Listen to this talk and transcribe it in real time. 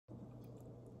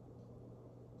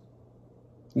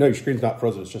No, your screen's not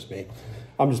frozen, it's just me.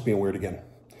 I'm just being weird again.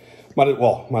 Might as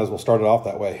well start it off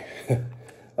that way.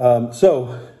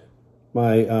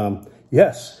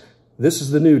 Yes, this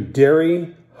is the new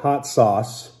dairy hot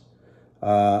sauce.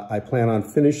 I plan on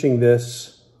finishing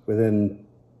this within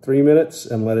 3 minutes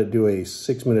and let it do a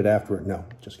 6-minute after it. No,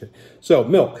 just kidding. So,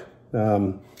 milk.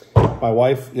 My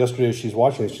wife, yesterday, she's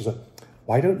watching this. She's like,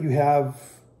 why don't you have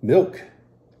milk,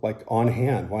 like, on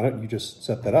hand? Why don't you just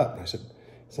set that up? And I said,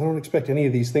 I don't expect any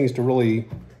of these things to really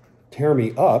tear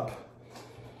me up.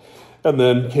 And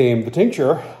then came the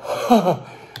tincture.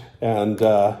 And,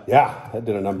 yeah, that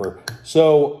did a number.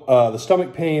 So, the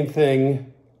stomach pain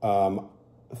thing,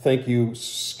 thank you,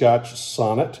 Scotch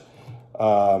Sonnet.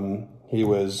 He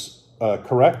was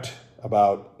correct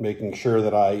about making sure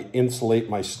that I insulate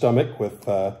my stomach with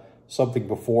something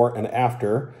before and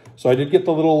after. So I did get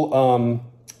the little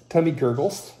tummy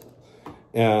gurgles,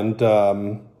 and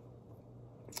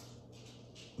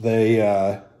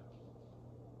they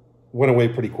went away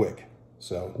pretty quick.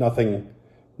 So nothing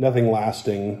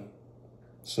lasting.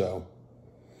 So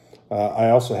I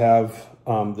also have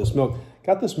this milk.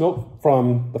 Got this milk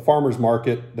from the farmer's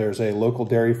market. There's a local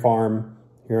dairy farm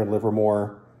here in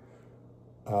Livermore.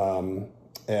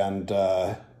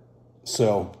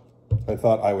 So I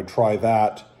thought I would try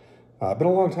that. Been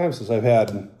a long time since I've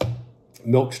had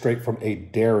milk straight from a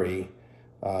dairy.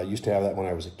 Used to have that when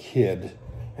I was a kid.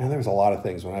 And there was a lot of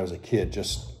things when I was a kid,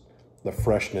 just the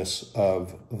freshness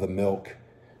of the milk.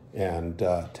 And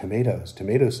tomatoes.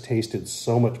 Tomatoes tasted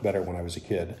so much better when I was a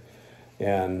kid.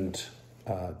 And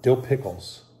dill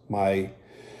pickles. My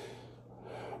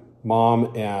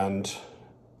mom and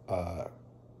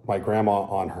my grandma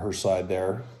on her side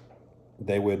there,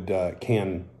 they would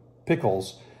can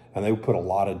pickles, and they would put a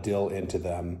lot of dill into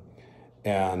them.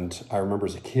 And I remember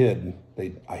as a kid,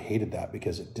 I hated that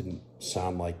because it didn't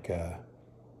sound like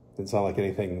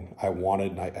anything I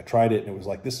wanted. And I tried it, and it was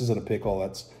like, this isn't a pickle.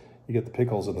 You get the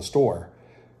pickles in the store.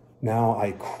 Now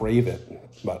I crave it,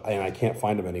 and I can't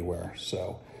find them anywhere.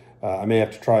 So I may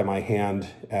have to try my hand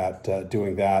at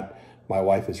doing that. My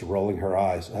wife is rolling her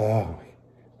eyes. Oh,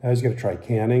 I was going to try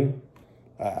canning.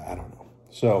 I don't know.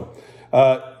 So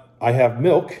I have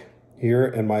milk here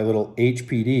in my little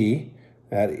HPD.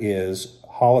 That is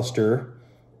Hollister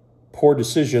Poor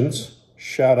Decisions.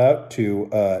 Shout out to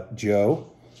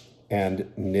Joe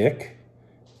and Nick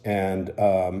and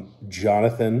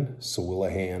Jonathan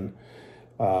Sawillahan.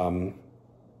 I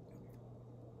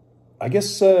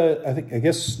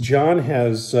guess John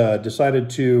has decided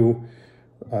to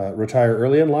retire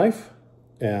early in life,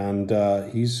 and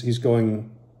he's going.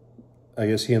 I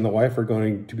guess he and the wife are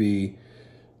going to be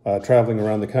traveling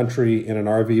around the country in an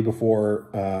RV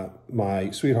before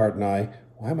my sweetheart and I.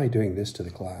 Why am I doing this to the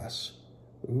glass?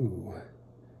 Ooh,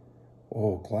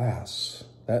 oh, glass,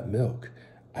 that milk.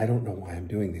 I don't know why I'm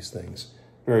doing these things.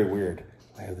 Very weird.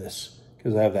 I have this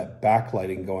because I have that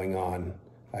backlighting going on.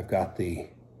 I've got the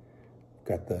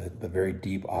very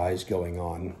deep eyes going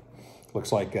on.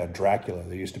 Looks like Dracula.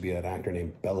 There used to be an actor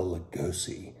named Bela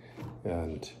Lugosi,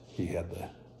 and he had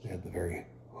the very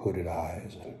hooded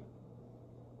eyes. And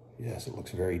yes, it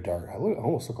looks very dark. I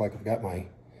almost look like I've got my.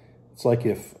 It's like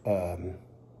if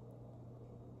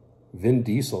Vin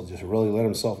Diesel just really let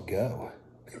himself go.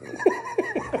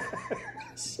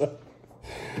 So,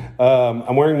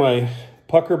 I'm wearing my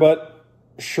PuckerButt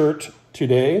shirt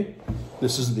today.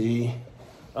 This is the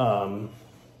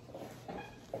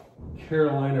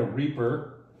Carolina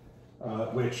Reaper,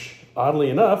 which, oddly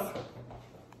enough,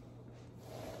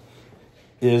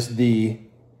 is the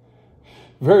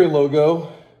very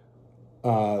logo,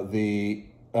 the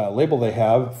label they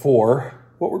have for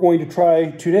what we're going to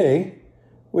try today,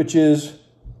 which is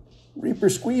Reaper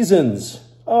Squeezins.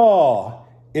 Oh,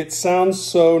 it sounds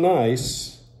so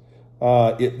nice.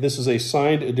 This is a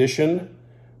signed edition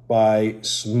by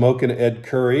Smokin' Ed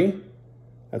Curry.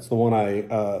 That's the one I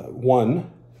won.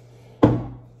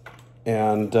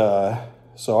 And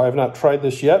so I have not tried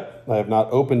this yet. I have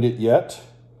not opened it yet.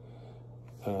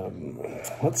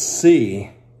 Let's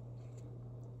see.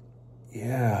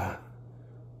 Yeah.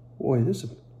 Boy, this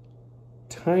is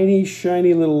tiny,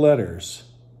 shiny little letters.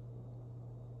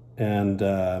 And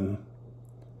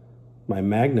my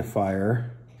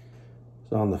magnifier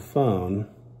is on the phone.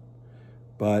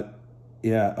 But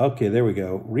yeah, okay, there we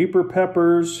go. Reaper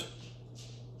peppers.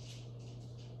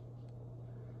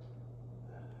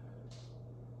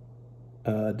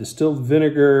 Distilled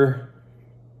vinegar.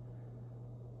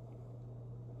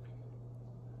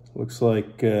 Looks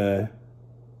like and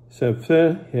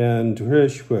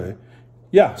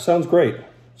yeah, sounds great.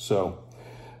 So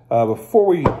before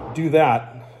we do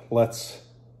that, let's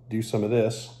do some of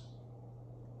this.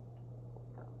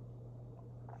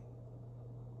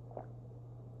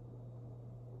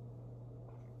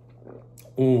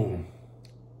 That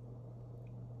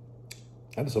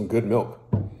is some good milk.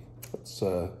 That's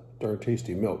darn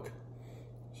tasty milk.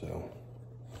 So,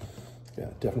 yeah,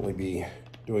 definitely be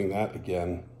doing that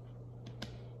again.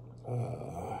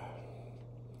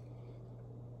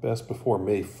 Best before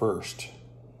May 1st.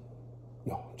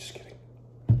 No, just kidding.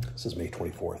 This is May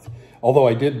 24th. Although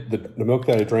I did, the milk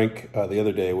that I drank the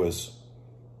other day was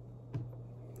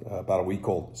about a week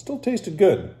old. Still tasted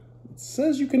good. It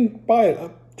says you can buy it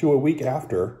up to a week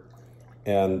after,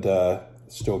 and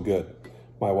it's still good.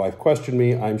 My wife questioned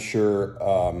me. I'm sure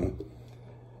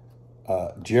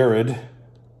Jared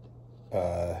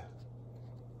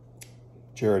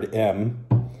M,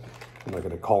 I'm not going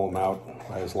to call him out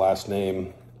by his last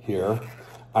name here.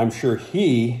 I'm sure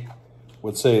he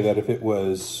would say that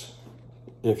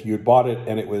if you'd bought it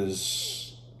and it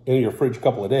was in your fridge a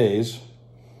couple of days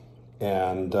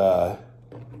and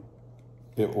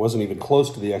it wasn't even close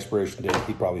to the expiration date,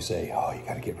 he'd probably say, oh, you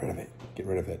got to get rid of it. Get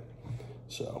rid of it.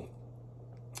 So,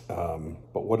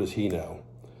 but what does he know?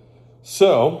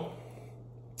 So,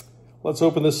 let's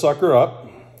open this sucker up.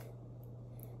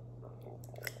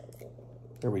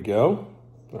 There we go.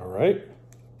 All right.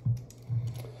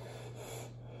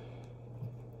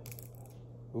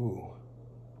 Ooh.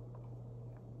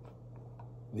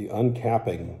 The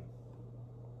uncapping.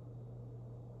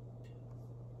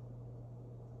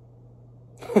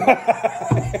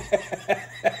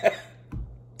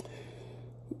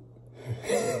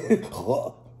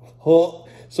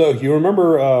 So you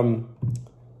remember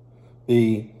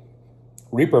the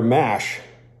Reaper mash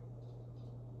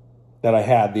that I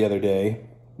had the other day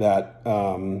that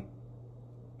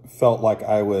felt like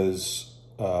I was,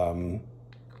 I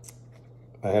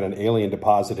had an alien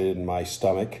deposited in my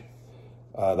stomach.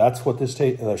 That's what this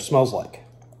smells like.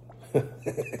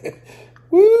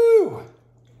 Woo!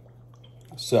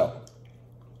 So,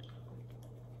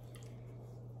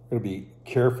 I'm going to be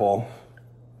careful.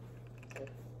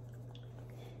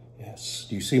 Yes,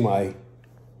 do you see my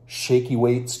shaky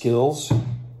weight skills?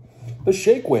 The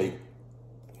shake weight.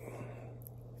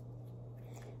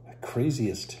 The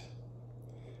craziest.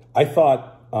 I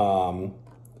thought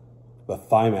the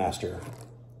Thigh Master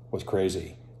was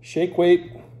crazy. Shake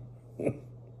weight.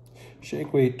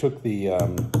 Shake weight took the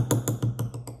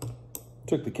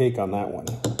cake on that one.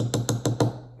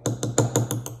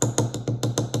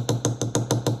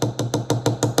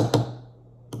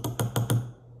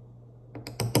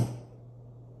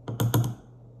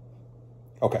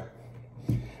 Okay,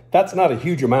 that's not a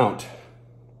huge amount.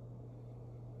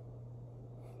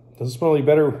 Does it smell any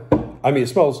better? I mean, it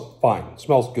smells fine. It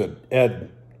smells good. Ed,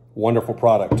 wonderful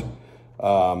product.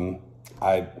 I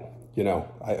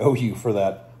owe you for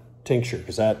that tincture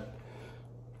because that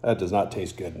does not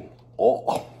taste good.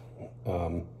 Oh,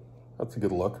 that's a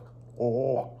good look.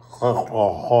 Oh,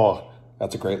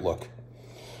 that's a great look.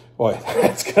 Boy,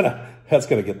 that's gonna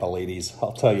get the ladies.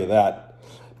 I'll tell you that.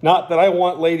 Not that I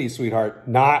want ladies, sweetheart.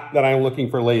 Not that I'm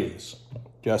looking for ladies.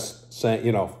 Just saying,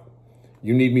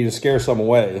 you need me to scare some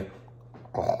away.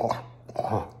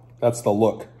 That's the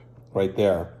look right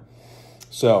there.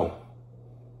 So,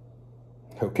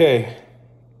 okay,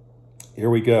 here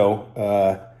we go.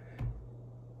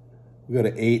 We go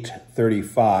to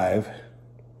 835.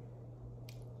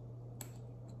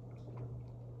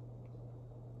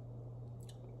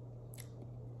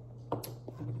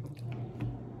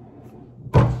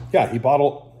 Yeah, he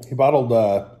bottled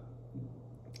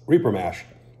Reaper mash.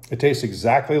 It tastes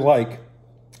exactly like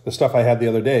the stuff I had the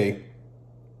other day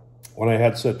when I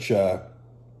had such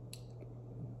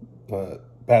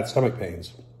bad stomach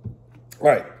pains. All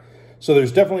right, so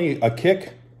there's definitely a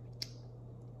kick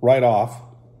right off,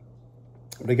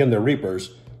 but again, they're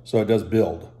Reapers, so it does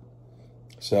build.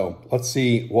 So let's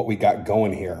see what we got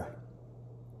going here.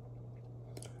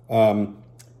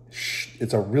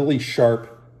 It's a really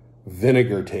sharp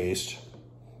vinegar taste.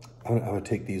 I'm gonna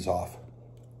take these off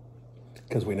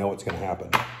because we know what's gonna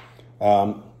happen.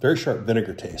 Very sharp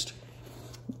vinegar taste.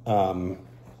 The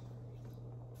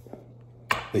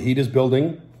heat is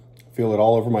building. Feel it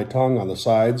all over my tongue on the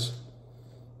sides.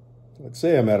 Let's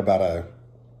say I'm at about a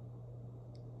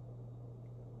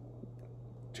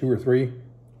 2 or 3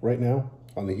 right now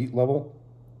on the heat level.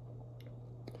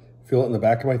 Feel it in the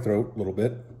back of my throat a little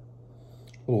bit.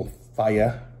 A little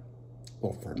fire.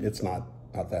 It's not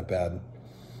that bad.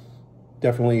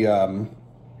 Definitely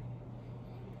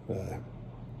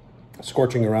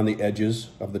scorching around the edges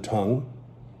of the tongue.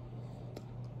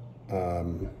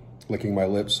 Licking my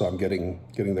lips, so I'm getting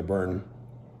the burn.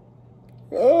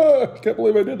 I can't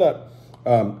believe I did that.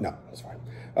 No, it's fine.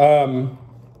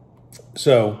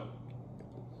 So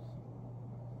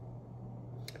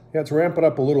yeah, let's ramp it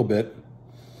up a little bit.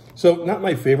 So not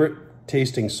my favorite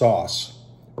tasting sauce,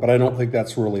 but I don't think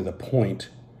that's really the point.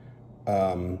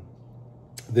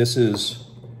 This is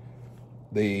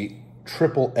the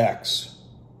XXX.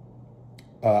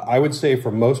 I would say for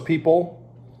most people,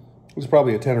 it's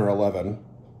probably a 10 or 11.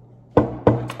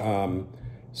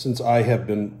 Since I have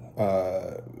been,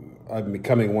 I'm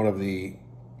becoming one of the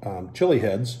chili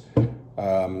heads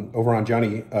over on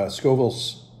Johnny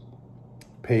Scoville's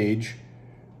page,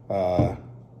 or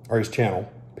his channel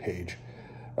page.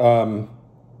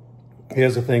 He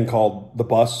has a thing called The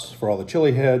Bus for all the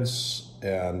chili heads,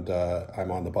 and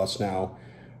I'm on The Bus now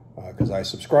because I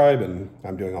subscribe and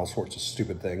I'm doing all sorts of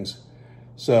stupid things.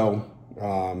 So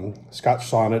Scotch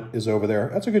Sonnet is over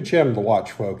there. That's a good channel to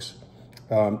watch, folks.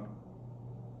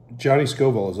 Johnny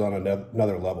Scoville is on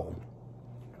another level.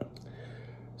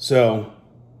 So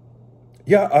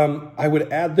yeah, I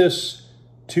would add this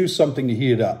to something to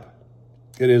heat it up.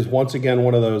 It is once again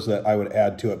one of those that I would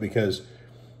add to it because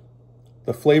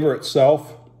the flavor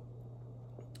itself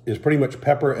is pretty much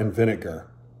pepper and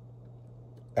vinegar.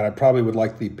 And I probably would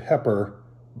like the pepper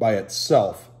by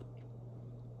itself.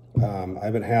 I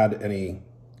haven't had any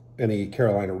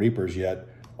Carolina Reapers yet,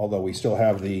 although we still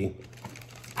have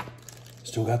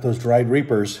still got those dried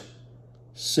Reapers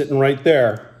sitting right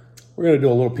there. We're gonna do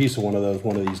a little piece of one of those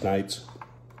one of these nights.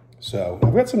 So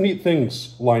I've got some neat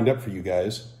things lined up for you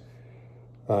guys.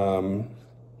 I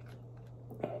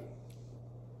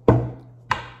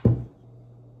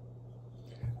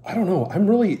don't know. I'm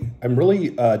really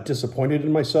disappointed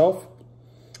in myself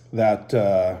that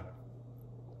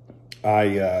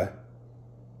I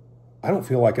don't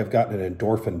feel like I've gotten an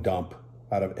endorphin dump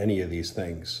out of any of these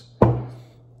things.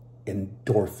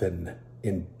 Endorphins.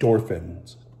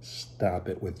 Stop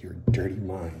it with your dirty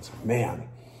minds, man.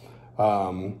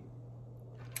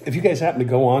 If you guys happen to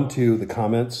go on to the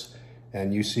comments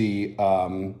and you see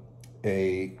a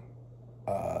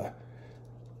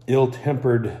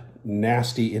ill-tempered,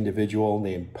 nasty individual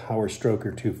named Power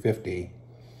Stroker 250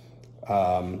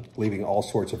 leaving all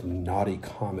sorts of naughty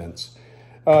comments,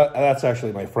 that's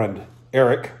actually my friend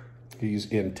Eric. He's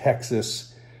in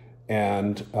Texas,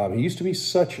 and he used to be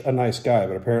such a nice guy,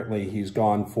 but apparently he's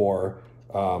gone for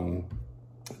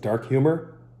dark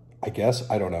humor, I guess.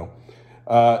 I don't know.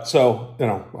 So, you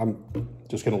know, I'm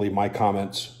just going to leave my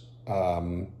comments.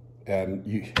 And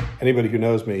anybody who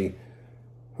knows me,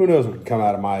 who knows what can come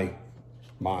out of my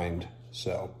mind.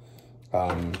 So,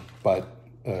 but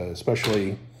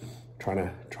especially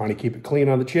trying to keep it clean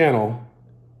on the channel,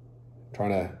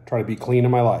 trying to be clean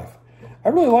in my life. I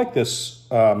really like this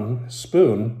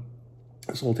spoon,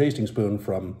 this little tasting spoon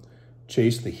from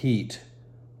Chase the Heat.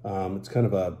 It's kind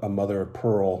of a mother of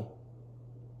pearl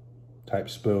type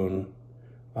spoon,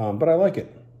 but I like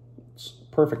it. It's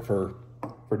perfect for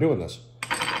doing this.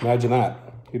 Imagine that.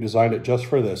 He designed it just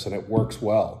for this, and it works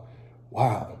well.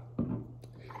 Wow.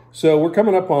 So we're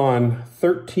coming up on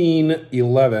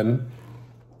 13:11.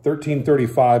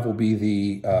 13:35 will be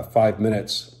the 5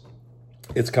 minutes.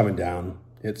 It's coming down.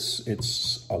 It's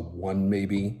a 1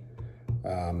 maybe.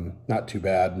 Not too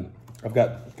bad. I've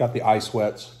got the eye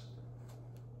sweats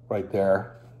right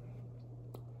there.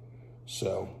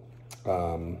 So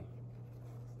a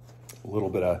little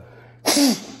bit of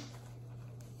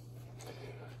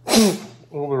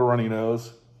runny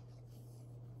nose.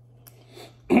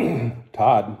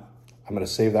 Todd, I'm going to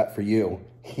save that for you.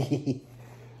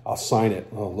 I'll sign it.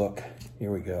 Oh, look.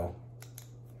 Here we go.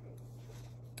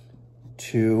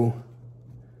 To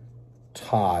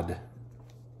Todd.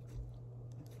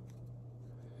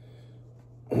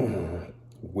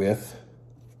 With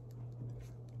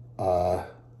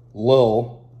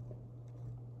Lil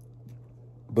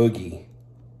Boogie.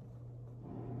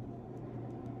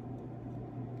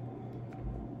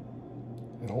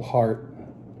 Little heart.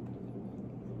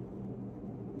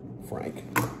 Frank.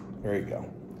 There you go.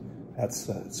 That's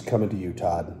it's coming to you,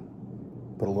 Todd.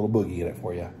 Put a little boogie in it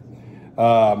for you.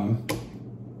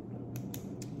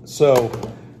 So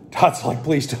Todd's like,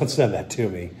 please don't send that to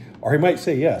me. Or he might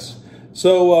say yes.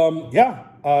 So, yeah,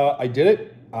 I did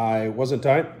it. I wasn't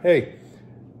timed. Hey,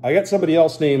 I got somebody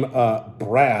else named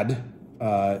Brad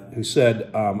who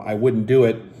said I wouldn't do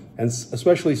it. And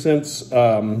especially since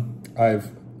I've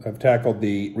tackled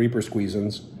the Reaper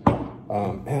Squeezins.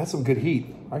 Man, that's some good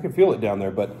heat. I can feel it down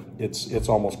there, but it's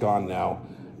almost gone now.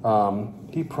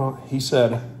 He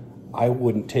said I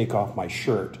wouldn't take off my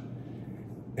shirt.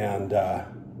 And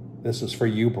this is for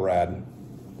you, Brad.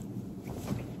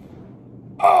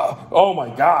 Oh my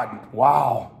God.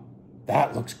 Wow.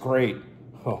 That looks great.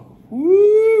 Oh,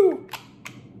 woo.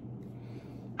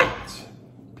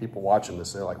 People watching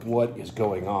this, they're like, what is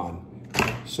going on?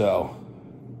 So,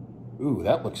 ooh,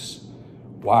 that looks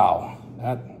wow,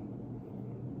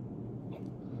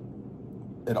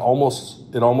 it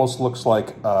almost looks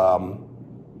like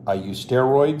I used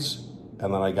steroids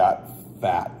and then I got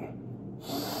fat.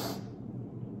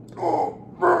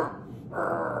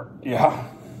 Yeah,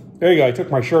 there you go. I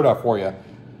took my shirt off for you.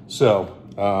 So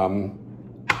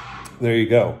there you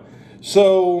go.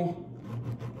 So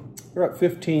we're at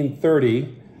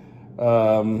 15:30.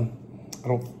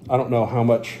 I don't know how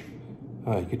much.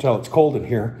 You can tell it's cold in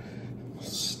here.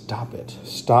 Stop it.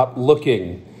 Stop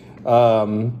looking.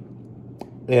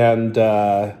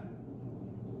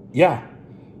 Yeah,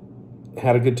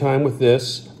 had a good time with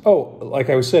this. Oh, like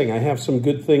I was saying, I have some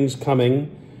good things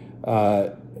coming.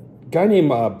 Guy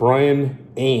named Brian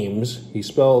Ames, he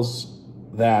spells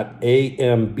that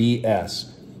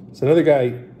A-M-B-S. It's another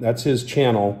guy, that's his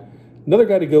channel. Another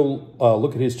guy to go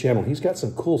look at his channel. He's got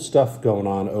some cool stuff going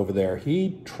on over there.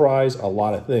 He tries a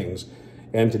lot of things.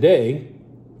 And today,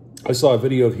 I saw a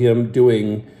video of him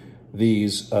doing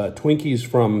these Twinkies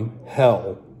from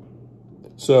hell.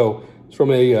 So it's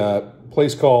from a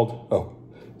place called, oh,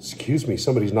 excuse me,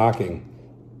 somebody's knocking.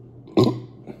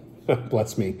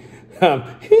 Bless me.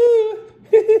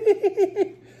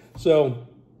 So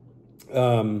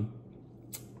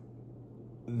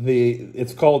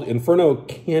it's called Inferno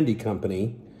Candy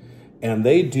Company, and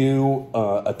they do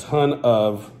a ton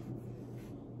of,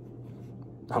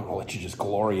 I'm gonna let you just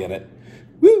glory in it.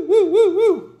 Woo, woo, woo,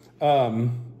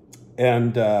 woo.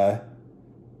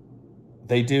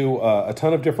 They do a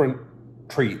ton of different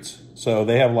treats. So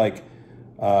they have like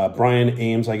Brian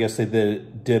Ames, I guess they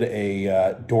did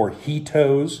a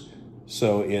Doritos.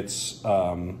 So it's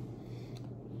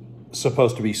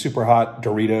supposed to be super hot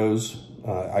Doritos.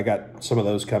 I got some of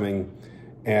those coming,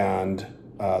 and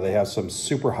they have some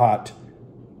super hot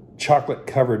chocolate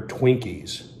covered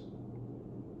Twinkies.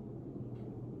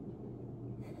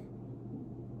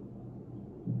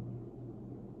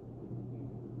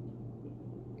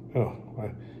 Oh,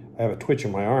 I have a twitch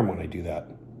in my arm when I do that.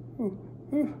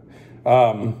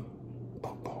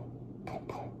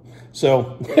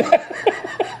 So,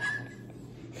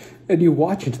 and you're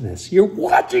watching this. You're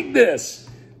watching this.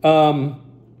 Yeah,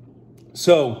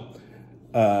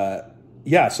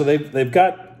 so they've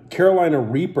got Carolina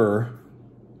Reaper,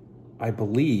 I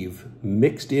believe,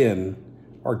 mixed in,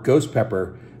 or ghost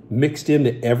pepper mixed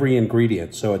into every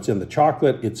ingredient. So it's in the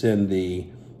chocolate, it's in the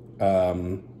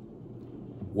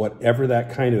whatever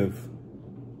that kind of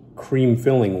cream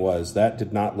filling was. That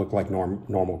did not look like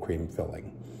normal cream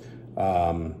filling.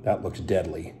 That looks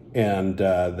deadly. And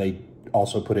they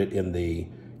also put it in the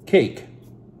cake.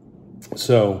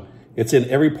 So it's in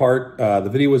every part. The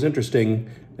video was interesting.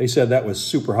 They said that was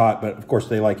super hot, but of course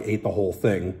they like ate the whole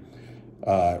thing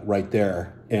right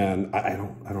there. And I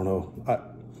don't know. I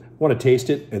want to taste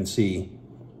it and see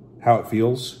how it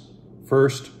feels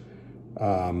first.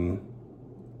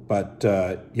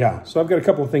 Yeah, so I've got a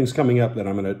couple of things coming up that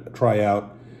I'm going to try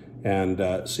out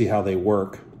and see how they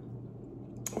work.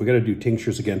 We got to do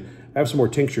tinctures again. I have some more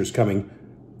tinctures coming,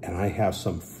 and I have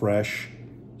some fresh,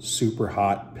 super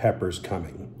hot peppers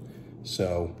coming.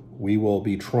 So we will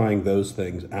be trying those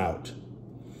things out.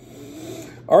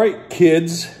 All right,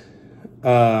 kids.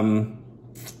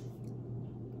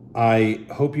 I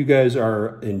hope you guys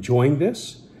are enjoying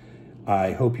this.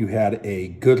 I hope you had a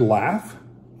good laugh.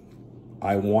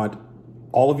 I want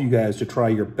all of you guys to try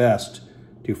your best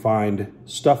to find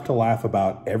stuff to laugh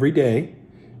about every day,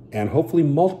 and hopefully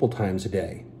multiple times a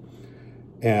day.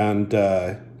 And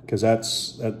because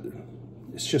it's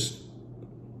just,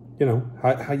 you know,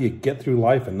 how you get through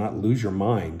life and not lose your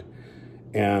mind.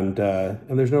 And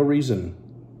there's no reason,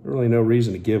 really no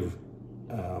reason to give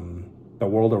the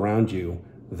world around you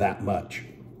that much.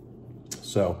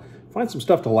 So find some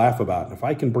stuff to laugh about. And if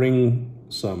I can bring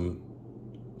some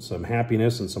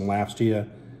happiness and some laughs to you,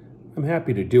 I'm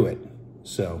happy to do it.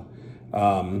 So,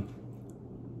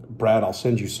 Brad, I'll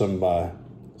send you some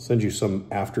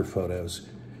after photos.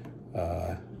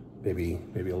 Maybe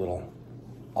a little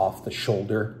off the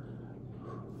shoulder.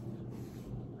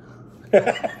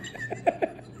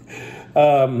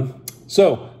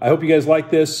 So I hope you guys like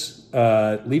this.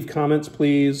 Leave comments,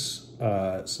 please.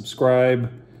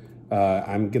 Subscribe.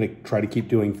 I'm gonna try to keep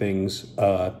doing things.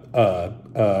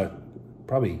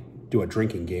 Probably do a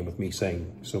drinking game with me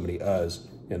saying so many uhs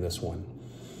in this one.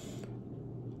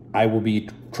 I will be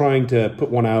trying to put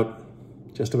one out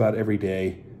just about every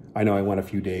day. I know I went a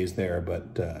few days there,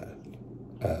 but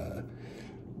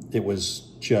it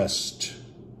was just,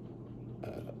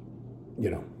 you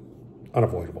know,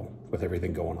 unavoidable with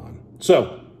everything going on.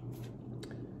 So,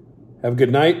 have a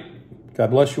good night.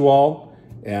 God bless you all,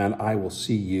 and I will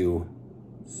see you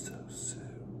soon.